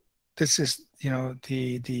 So this is,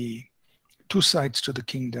 the two sides to the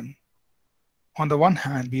kingdom. On the one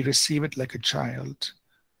hand, we receive it like a child.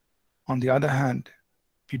 On the other hand,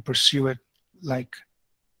 we pursue it like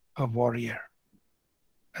a warrior.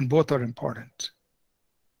 And both are important.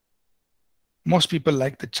 Most people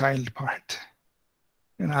like the child part,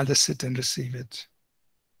 and I'll just sit and receive it.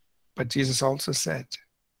 But Jesus also said,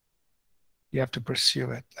 you have to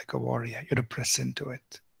pursue it like a warrior. You have to press into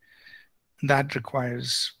it. And that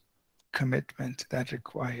requires commitment. That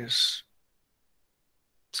requires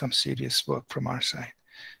some serious work from our side.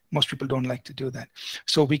 Most people don't like to do that.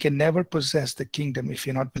 So we can never possess the kingdom if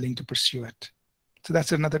you're not willing to pursue it. So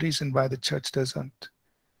that's another reason why the church doesn't.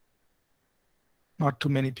 Not too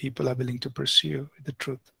many people are willing to pursue the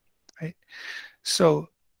truth, right? So,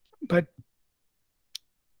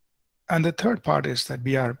 and the third part is that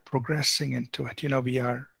we are progressing into it. We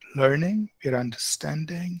are learning, we are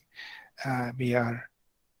understanding, we are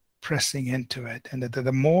pressing into it. And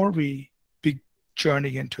the more we be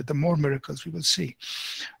journeying into it, the more miracles we will see.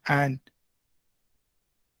 And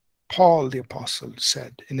Paul the apostle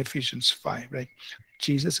said in Ephesians 5, right?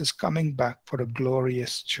 Jesus is coming back for a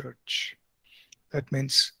glorious church. That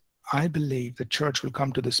means I believe the church will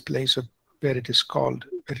come to this place of where it is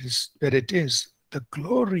the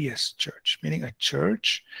glorious church, meaning a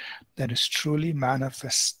church that is truly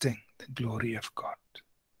manifesting the glory of God.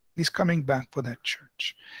 He's coming back for that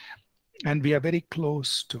church. And we are very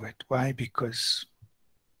close to it. Why? Because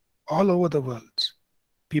all over the world,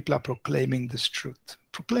 people are proclaiming this truth,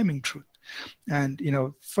 proclaiming truth. And,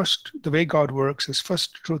 first, the way God works is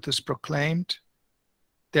first truth is proclaimed,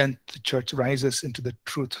 then the church rises into the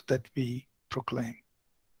truth that we proclaim.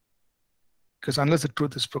 Because unless the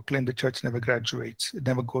truth is proclaimed, the church never graduates. It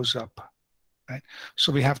never goes up, right?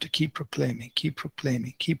 So we have to keep proclaiming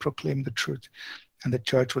the truth. And the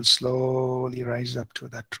church will slowly rise up to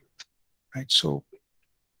that truth, right? So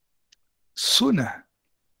sooner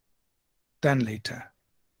than later,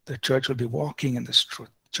 the church will be walking in this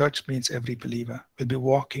truth. Church means every believer will be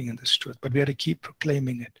walking in this truth, but we have to keep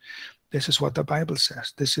proclaiming it. This is what the Bible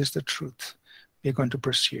says. This is the truth we're going to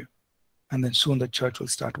pursue. And then soon the church will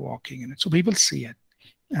start walking in it. So we will see it.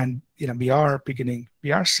 And, we are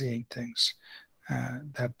seeing things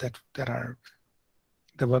that are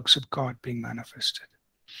the works of God being manifested.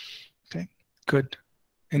 Okay, good.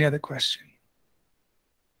 Any other question?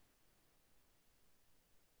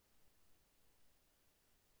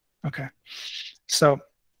 Okay, so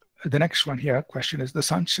the next one here, question is, the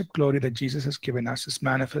sonship glory that Jesus has given us is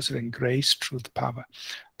manifested in grace, truth, power.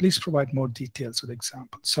 Please provide more details with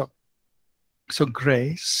examples. So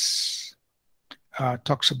grace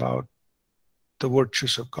talks about the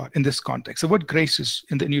virtues of God in this context. The word grace is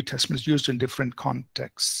in the New Testament is used in different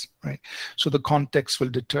contexts, right? So the context will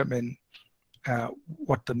determine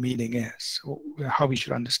what the meaning is, how we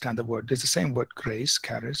should understand the word. There's the same word grace,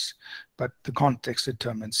 charis, but the context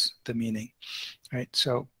determines the meaning, right?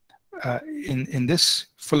 So in this,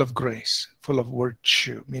 full of grace, full of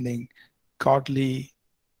virtue, meaning godly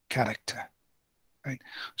character, right?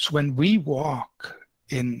 So when we walk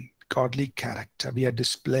in godly character, we are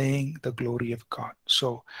displaying the glory of God.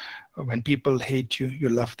 So when people hate you, you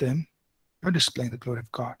love them, you're displaying the glory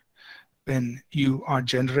of God. When you are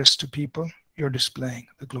generous to people, you're displaying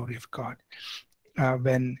the glory of God.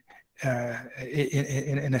 When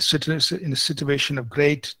in a situation of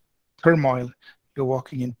great turmoil, you're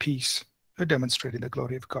walking in peace, you're demonstrating the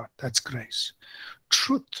glory of God. That's grace.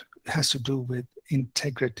 Truth has to do with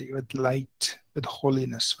integrity, with light, with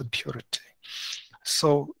holiness, with purity.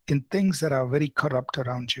 So in things that are very corrupt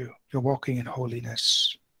around you, you're walking in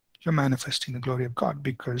holiness. You're manifesting the glory of God,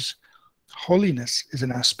 because holiness is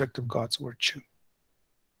an aspect of God's virtue.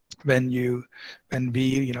 When we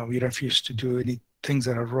refuse to do any things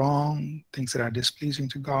that are wrong, things that are displeasing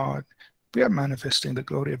to God, we are manifesting the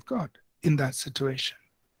glory of God in that situation,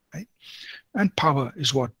 right? And power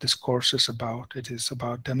is what this course is about. It is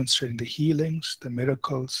about demonstrating the healings, the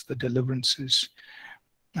miracles, the deliverances,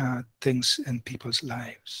 things in people's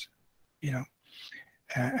lives,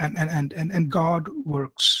 and God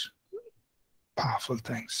works powerful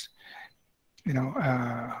things,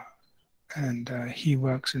 and He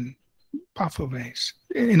works in powerful ways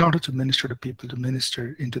in order to minister to people, to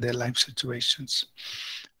minister into their life situations,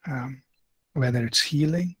 whether it's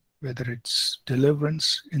healing, whether it's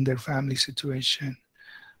deliverance in their family situation,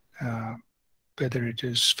 whether it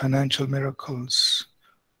is financial miracles,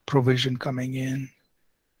 provision coming in.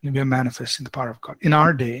 We are manifesting the power of God in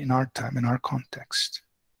our day, in our time, in our context.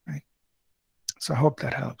 Right? So I hope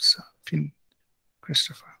that helps.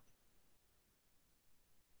 Christopher.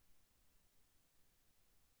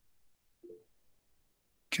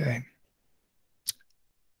 Okay.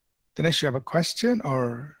 Dinesh, you have a question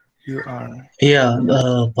or you are? Yeah,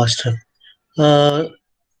 Pastor.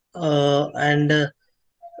 And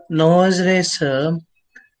nowadays,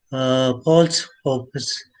 false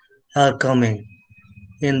prophets are coming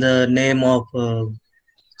in the name of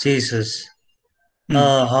Jesus.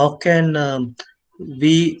 How can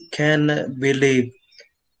we can believe,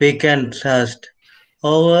 we can trust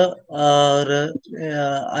our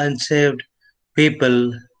unsaved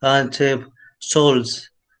people, unsaved souls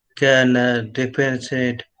can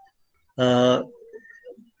differentiate. Yeah,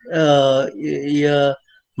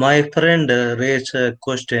 my friend raised a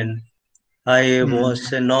question I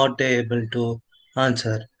was not able to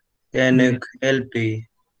answer. Can you help me?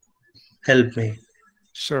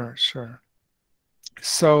 Sure, sure.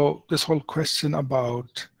 So this whole question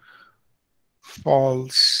about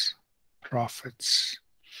false prophets,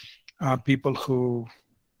 people who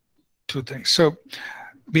two things. So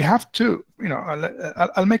we have to,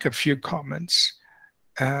 I'll make a few comments.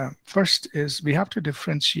 First is we have to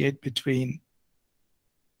differentiate between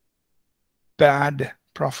bad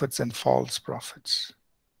prophets and false prophets.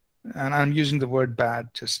 And I'm using the word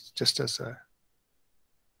bad just as a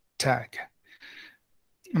tag.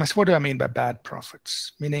 And what do I mean by bad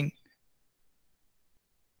prophets? Meaning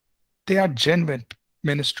they are genuine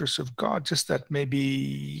ministers of God, just that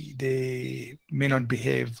maybe they may not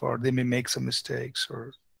behave or they may make some mistakes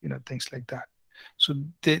or things like that. So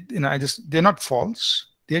they're not false,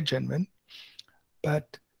 they're genuine,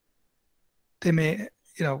 but they may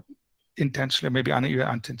intentionally, maybe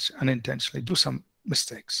unintentionally do some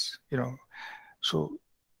mistakes. So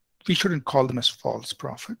we shouldn't call them as false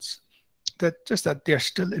prophets. That they're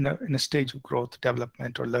still in a stage of growth,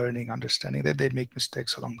 development, or learning, understanding, that they make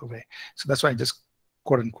mistakes along the way. So that's why I just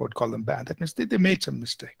quote unquote call them bad. That means they made some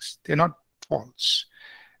mistakes. They're not false.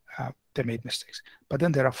 They made mistakes. But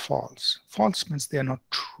then there are false. False means they are not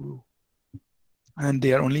true. And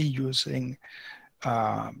they are only using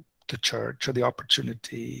the church or the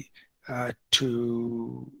opportunity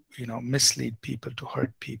to mislead people, to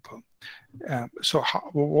hurt people. So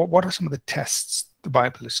what are some of the tests the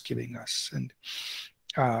Bible is giving us? And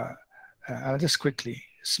I'll just quickly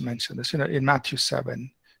mention this. In Matthew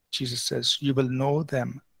 7, Jesus says, you will know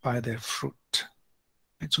them by their fruit.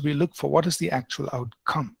 And so we look for what is the actual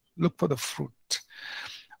outcome. Look for the fruit.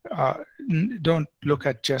 Don't look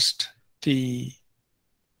at just the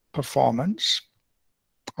performance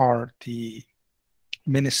or the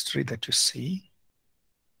ministry that you see.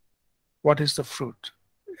 What is the fruit?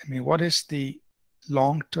 I mean, what is the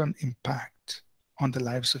long-term impact on the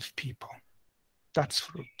lives of people? That's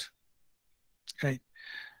fruit. Okay.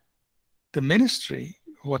 The ministry,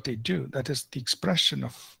 what they do, that is the expression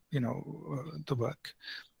of the work,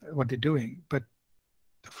 what they're doing. But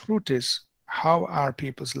the fruit is how are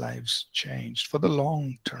people's lives changed for the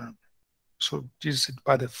long term. So Jesus said,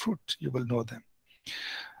 by the fruit you will know them.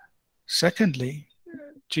 Secondly,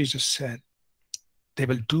 Jesus said, they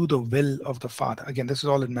will do the will of the Father. Again, this is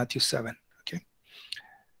all in Matthew 7. Okay.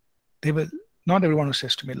 They will, not everyone who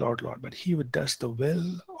says to me, Lord, Lord, but he who does the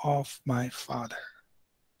will of my Father.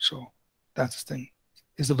 So that's the thing.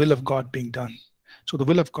 Is the will of God being done? So the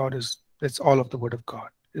will of God it's all of the Word of God.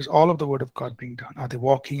 Is all of the Word of God being done? Are they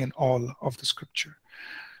walking in all of the Scripture?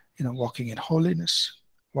 Walking in holiness,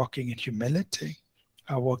 walking in humility,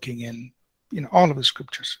 walking in all of the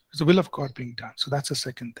Scriptures. Is the will of God being done? So that's the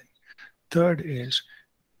second thing. Third is,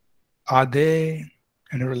 are they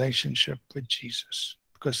in a relationship with Jesus?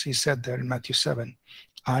 Because he said there in Matthew 7,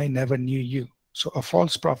 I never knew you. So a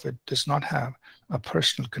false prophet does not have a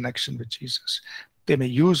personal connection with Jesus. They may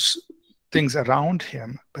use things around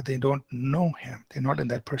him, but they don't know him. They're not in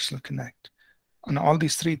that personal connect. And all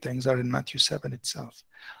these three things are in Matthew 7 itself.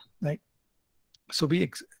 Right? So we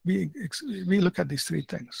look at these three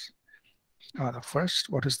things. The first,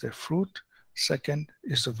 what is their fruit? Second,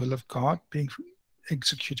 is the will of God being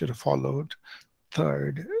executed or followed?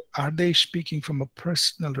 Third, are they speaking from a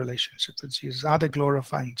personal relationship with Jesus? Are they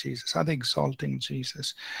glorifying Jesus? Are they exalting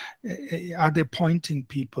Jesus? Are they pointing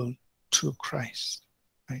people to Christ?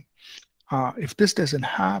 Right? If this doesn't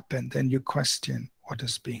happen, then you question what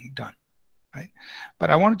is being done. right? But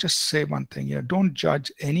I want to just say one thing here. Don't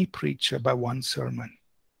judge any preacher by one sermon.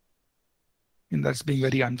 And that's being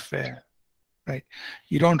very unfair, right?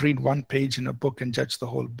 You don't read one page in a book and judge the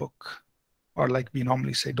whole book. Or like we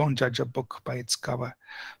normally say, don't judge a book by its cover.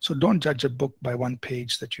 So don't judge a book by one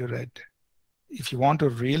page that you read. If you want to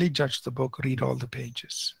really judge the book, read all the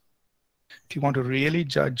pages. If you want to really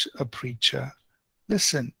judge a preacher,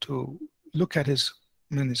 look at his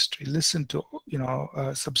ministry, listen to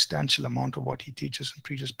a substantial amount of what he teaches and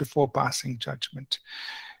preaches before passing judgment.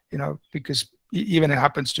 Because even it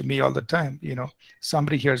happens to me all the time.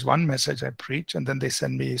 Somebody hears one message I preach and then they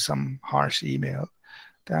send me some harsh email.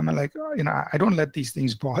 I'm like, I don't let these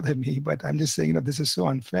things bother me, but I'm just saying, this is so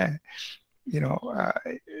unfair.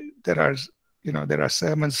 There are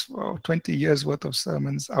sermons, 20 years worth of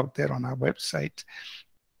sermons out there on our website.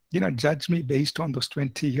 Judge me based on those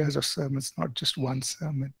 20 years of sermons, not just one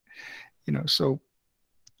sermon. So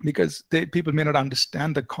because people may not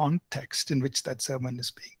understand the context in which that sermon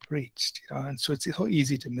is being preached, and so it's so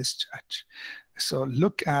easy to misjudge. So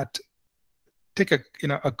take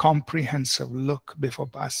a comprehensive look before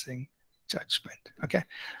passing judgment. Okay,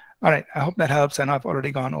 all right. I hope that helps. I know I've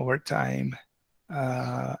already gone over time.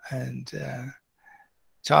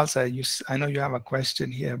 Charles, I know you have a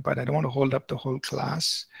question here, but I don't want to hold up the whole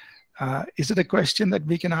class. Is it a question that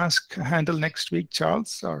we can handle next week,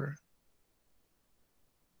 Charles, or?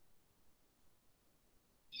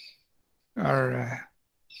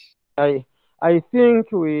 I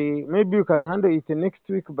think maybe you can handle it next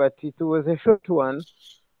week, but it was a short one,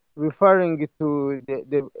 referring to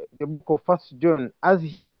the book of First John.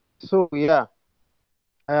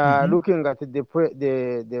 Looking at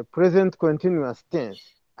the present continuous tense,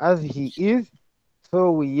 as he is,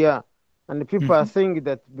 so we are. And people are saying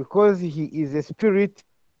that because he is a spirit,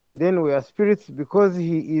 then we are spirits. Because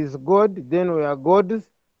he is God, then we are gods.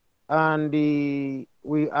 And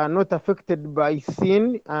we are not affected by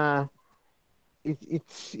sin.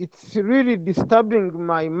 It's really disturbing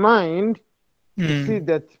my mind to see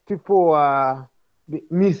that people are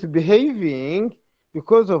misbehaving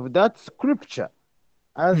because of that scripture.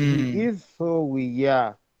 As he is, so we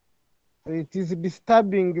are. It is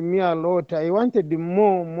disturbing me a lot. I wanted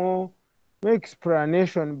more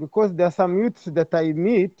explanation, because there are some youths that I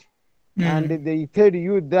meet and they tell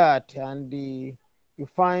you that, and you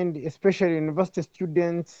find especially university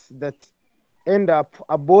students that end up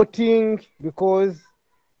aborting because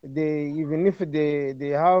even if they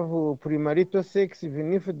have premarital sex,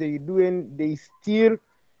 even if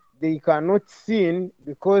they cannot sin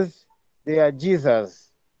because they are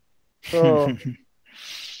Jesus. So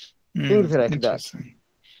things like that.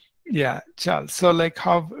 Yeah, Charles. So like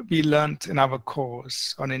how we learned in our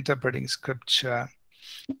course on interpreting scripture,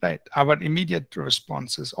 right? Our immediate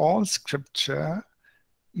response is all scripture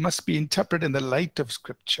must be interpreted in the light of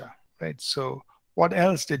scripture, right? So what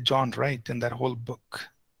else did John write in that whole book,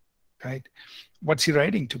 right? What's he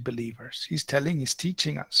writing to believers? He's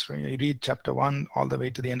teaching us, right? You read chapter 1 all the way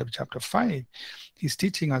to the end of chapter 5. He's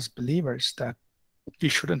teaching us believers that we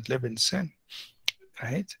shouldn't live in sin,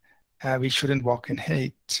 right? We shouldn't walk in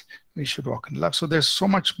hate. We should walk in love. So there's so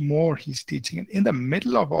much more he's teaching. And in the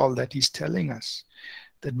middle of all that, he's telling us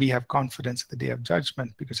that we have confidence in the day of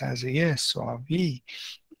judgment, because as he is, so are we.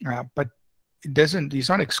 But he's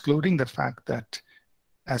not excluding the fact that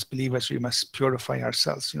as believers, we must purify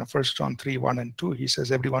ourselves. 1 John 3:1-2, he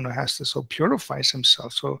says, everyone who has this so purifies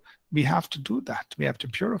himself. So we have to do that. We have to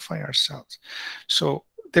purify ourselves. So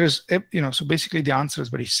so basically the answer is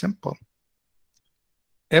very simple.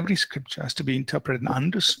 Every scripture has to be interpreted and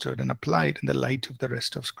understood and applied in the light of the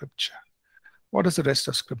rest of scripture. What does the rest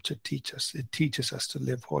of scripture teach us? It teaches us to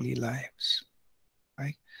live holy lives,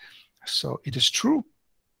 right? So it is true,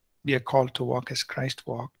 we are called to walk as Christ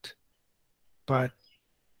walked, but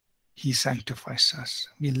he sanctifies us.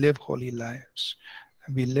 We live holy lives,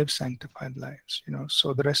 and we live sanctified lives,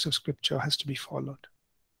 so the rest of scripture has to be followed.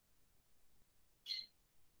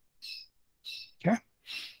 Okay.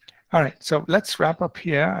 All right, so let's wrap up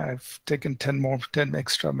here. I've taken 10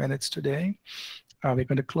 extra minutes today. We're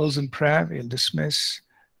going to close in prayer. We'll dismiss,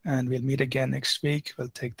 and we'll meet again next week. We'll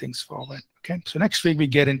take things forward. Okay, so next week we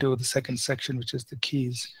get into the second section, which is the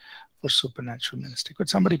keys for supernatural ministry. Could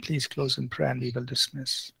somebody please close in prayer, and we will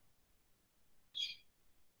dismiss.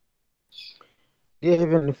 Dear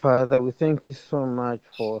Heavenly Father, we thank you so much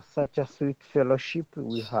for such a sweet fellowship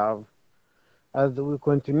we have as we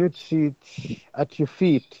continue to sit at your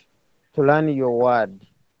feet to learn your word,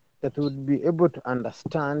 that we would be able to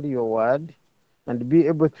understand your word and be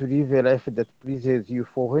able to live a life that pleases you.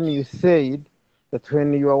 For when you said that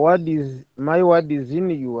when my word is in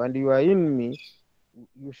you and you are in me,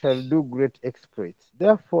 you shall do great exploits.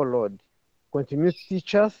 Therefore, Lord, continue to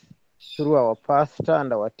teach us through our pastor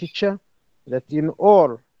and our teacher, that in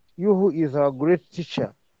all, you who is our great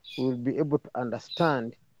teacher, will be able to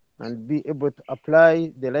understand and be able to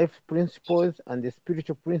apply the life principles and the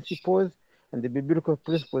spiritual principles and the biblical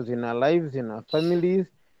principles in our lives, in our families,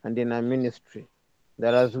 and in our ministry.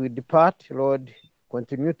 That as we depart, Lord,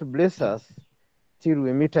 continue to bless us till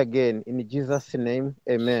we meet again. In Jesus' name,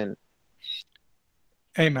 amen.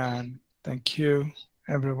 Amen. Thank you,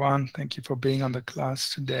 everyone. Thank you for being on the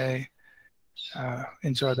class today.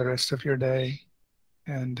 Enjoy the rest of your day,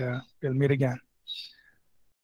 and we'll meet again.